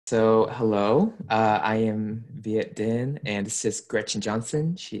Hello, I am Viet Dinh, and this is Gretchen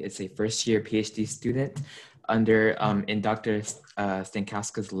Johnson. She is a first-year PhD student in Dr.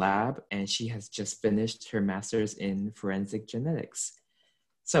 Stankowska's lab, and she has just finished her master's in forensic genetics.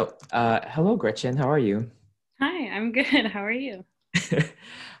 Hello, Gretchen. How are you? Hi, I'm good. How are you?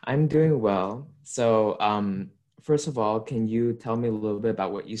 I'm doing well. First of all, can you tell me a little bit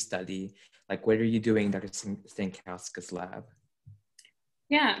about what you study? Like, what are you doing in Dr. Stankowska's lab?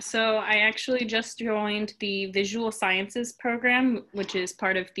 Yeah, so I actually just joined the Visual Sciences program, which is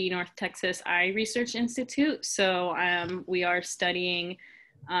part of the North Texas Eye Research Institute. We are studying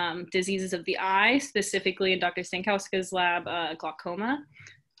diseases of the eye, specifically in Dr. Stankowska's lab, glaucoma.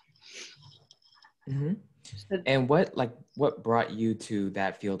 Mm-hmm. So, And what brought you to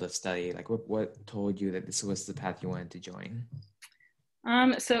that field of study? Like what told you that this was the path you wanted to join?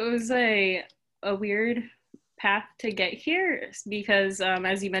 so it was a weird path to get here because,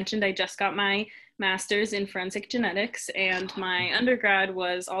 as you mentioned, I just got my master's in forensic genetics, and my undergrad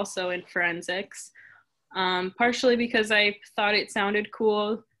was also in forensics. Partially because I thought it sounded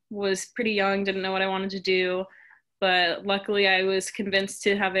cool, was pretty young, didn't know what I wanted to do, but luckily I was convinced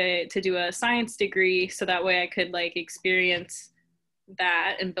to do a science degree so that way I could like experience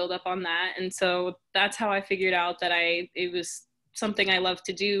that and build up on that. And so that's how I figured out that it was something I love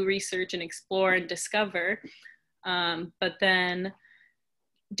to do, research and explore and discover. But then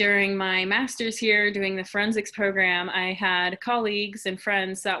during my master's here doing the forensics program, I had colleagues and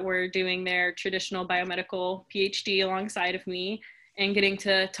friends that were doing their traditional biomedical PhD alongside of me, and getting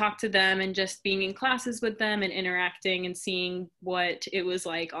to talk to them and just being in classes with them and interacting and seeing what it was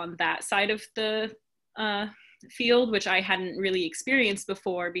like on that side of the field, which I hadn't really experienced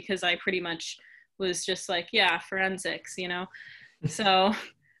before because I pretty much was just like, yeah, forensics, you know? So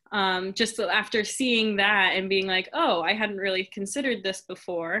just after seeing that and being like, oh, I hadn't really considered this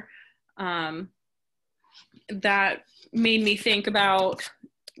before, that made me think about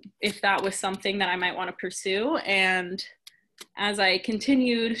if that was something that I might want to pursue. And as I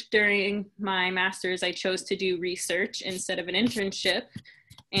continued during my master's, I chose to do research instead of an internship.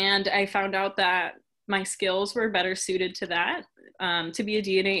 And I found out that my skills were better suited to that. To be a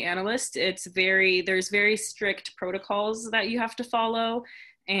DNA analyst, there's very strict protocols that you have to follow.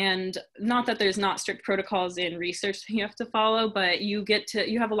 And not that there's not strict protocols in research that you have to follow, but you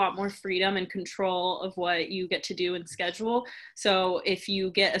have a lot more freedom and control of what you get to do and schedule. So if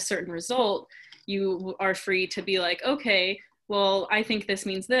you get a certain result, you are free to be like, okay, well, I think this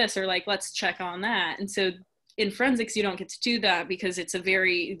means this, or like, let's check on that. And so in forensics, you don't get to do that because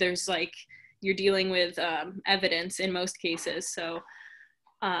you're dealing with evidence in most cases. So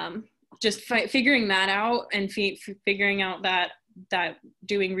just figuring that out and figuring out that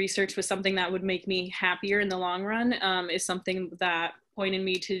doing research was something that would make me happier in the long run is something that pointed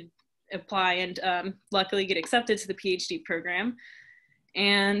me to apply and luckily get accepted to the PhD program.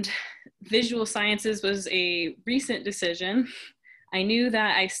 And visual sciences was a recent decision. I knew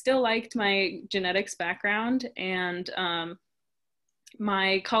that I still liked my genetics background, and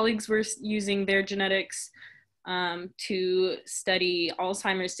my colleagues were using their genetics to study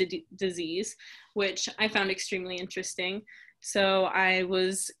Alzheimer's disease, which I found extremely interesting. So I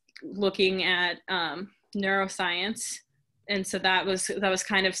was looking at neuroscience, and so that was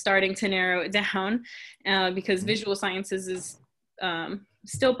kind of starting to narrow it down because visual sciences is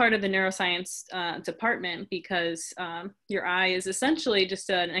still part of the neuroscience department because your eye is essentially just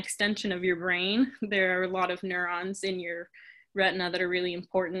an extension of your brain. There are a lot of neurons in your retina that are really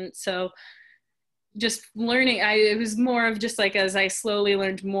important. So just learning, it was more of just like as I slowly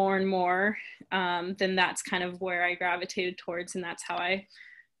learned more and more, then that's kind of where I gravitated towards, and that's how I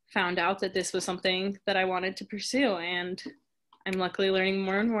found out that this was something that I wanted to pursue. And I'm luckily learning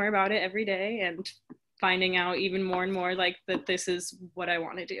more and more about it every day and finding out even more and more like that this is what I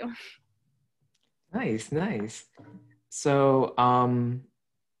want to do. Nice, nice. So,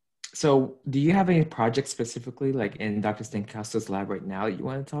 so do you have any projects specifically like in Dr. Stankowska's lab right now that you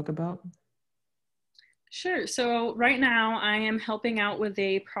want to talk about? Sure. So right now I am helping out with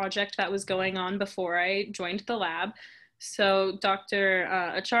a project that was going on before I joined the lab. So Dr.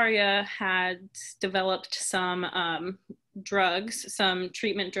 Acharya had developed some drugs, some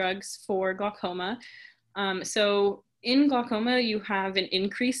treatment drugs for glaucoma. So in glaucoma, you have an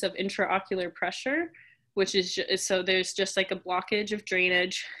increase of intraocular pressure, which is so there's just like a blockage of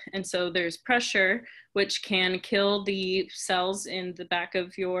drainage. And so there's pressure, which can kill the cells in the back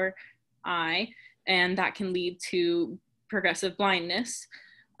of your eye, and that can lead to progressive blindness.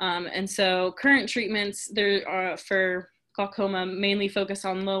 And so current treatments there are for glaucoma mainly focus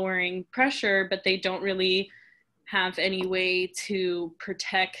on lowering pressure, but they don't really have any way to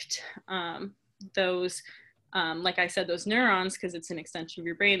protect those, like I said, those neurons, because it's an extension of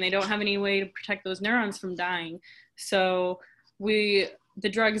your brain. They don't have any way to protect those neurons from dying. So the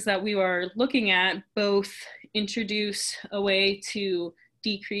drugs that we are looking at both introduce a way to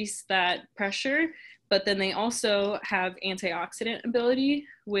decrease that pressure, but then they also have antioxidant ability,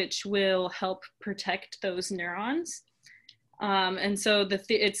 which will help protect those neurons. And so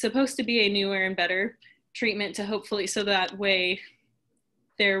it's supposed to be a newer and better treatment to hopefully, so that way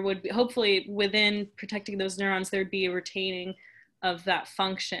there would be, hopefully within protecting those neurons, there'd be a retaining of that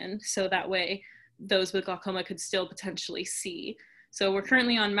function. So that way those with glaucoma could still potentially see. So we're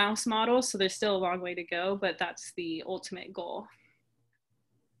currently on mouse models, so there's still a long way to go, but that's the ultimate goal.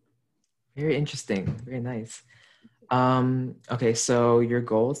 Very interesting. Very nice. Okay, so your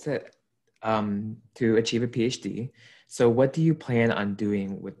goal is to achieve a PhD. So what do you plan on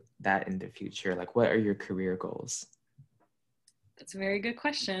doing with that in the future? Like, what are your career goals? That's a very good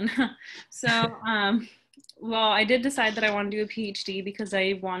question. So, well, I did decide that I want to do a PhD because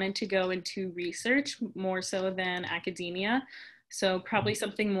I wanted to go into research more so than academia. So probably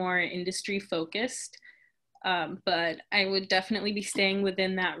something more industry focused. But I would definitely be staying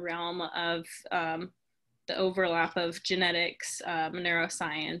within that realm of the overlap of genetics,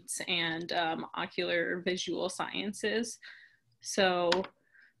 neuroscience, and ocular visual sciences. So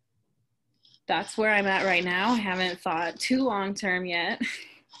that's where I'm at right now. I haven't thought too long term yet.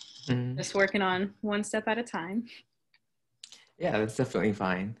 Just working on one step at a time. Yeah, that's definitely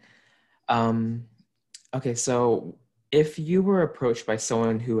fine. Okay, so if you were approached by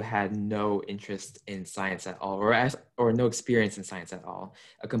someone who had no interest in science at all, or no experience in science at all,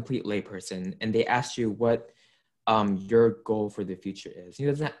 a complete layperson, and they asked you what your goal for the future is,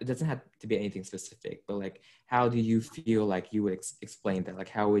 it doesn't have to be anything specific, but like, how do you feel like you would explain that? Like,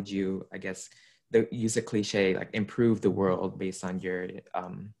 how would you, I guess, use a cliche, like improve the world based on your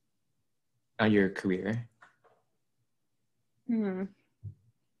career?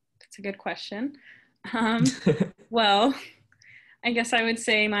 That's a good question. Well, I guess I would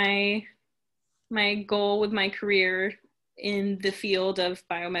say my goal with my career in the field of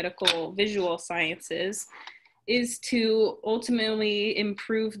biomedical visual sciences is to ultimately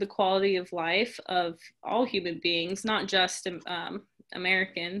improve the quality of life of all human beings, not just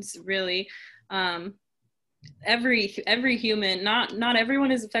Americans, really. Every human, not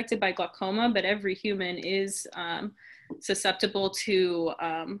everyone is affected by glaucoma, but every human is susceptible to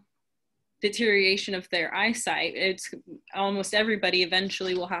deterioration of their eyesight. It's almost everybody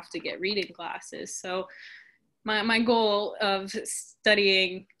eventually will have to get reading glasses. So my goal of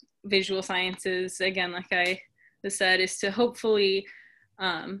studying visual sciences, again, like I said, is to hopefully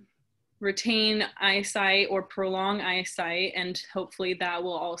retain eyesight or prolong eyesight, and hopefully that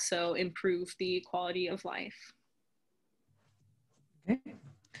will also improve the quality of life. Okay.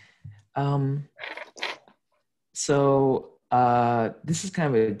 So this is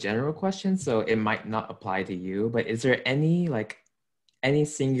kind of a general question, so it might not apply to you, but is there any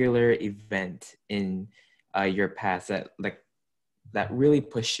singular event in your past that really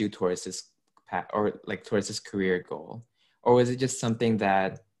pushed you towards this path, or like towards this career goal? Or was it just something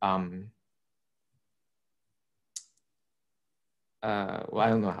that well, I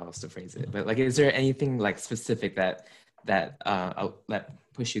don't know how else to phrase it, but like, is there anything like specific that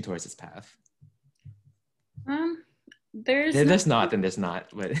pushed you towards this path? There's not, and there's not,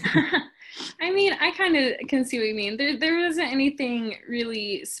 but I mean, I kind of can see what you mean. There wasn't anything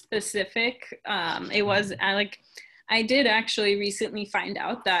really specific. I did actually recently find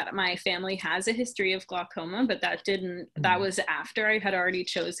out that my family has a history of glaucoma, but that was after I had already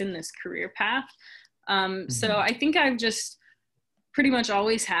chosen this career path. So I think I've just pretty much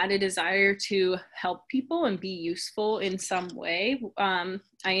always had a desire to help people and be useful in some way. I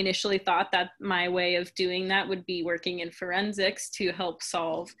initially thought that my way of doing that would be working in forensics to help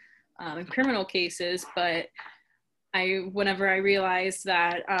solve criminal cases, but whenever I realized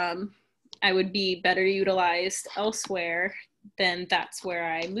that I would be better utilized elsewhere, then that's where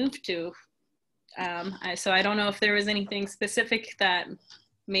I moved to. So I don't know if there was anything specific that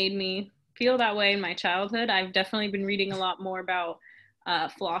made me feel that way in my childhood. I've definitely been reading a lot more about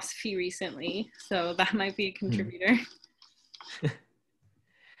philosophy recently, so that might be a contributor.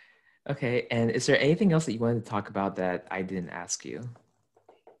 Okay, and is there anything else that you wanted to talk about that I didn't ask you?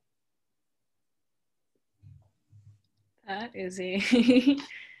 That is a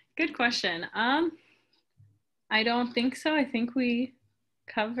good question. I don't think so. I think we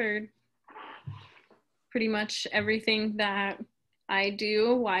covered pretty much everything that I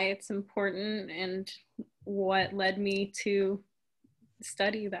do, why it's important, and what led me to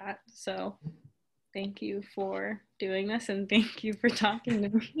study that. So Thank you for doing this, and thank you for talking to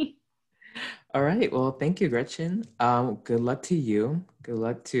me. All right. Well, thank you, Gretchen. Good luck to you. Good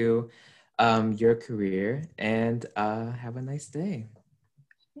luck to your career, and have a nice day.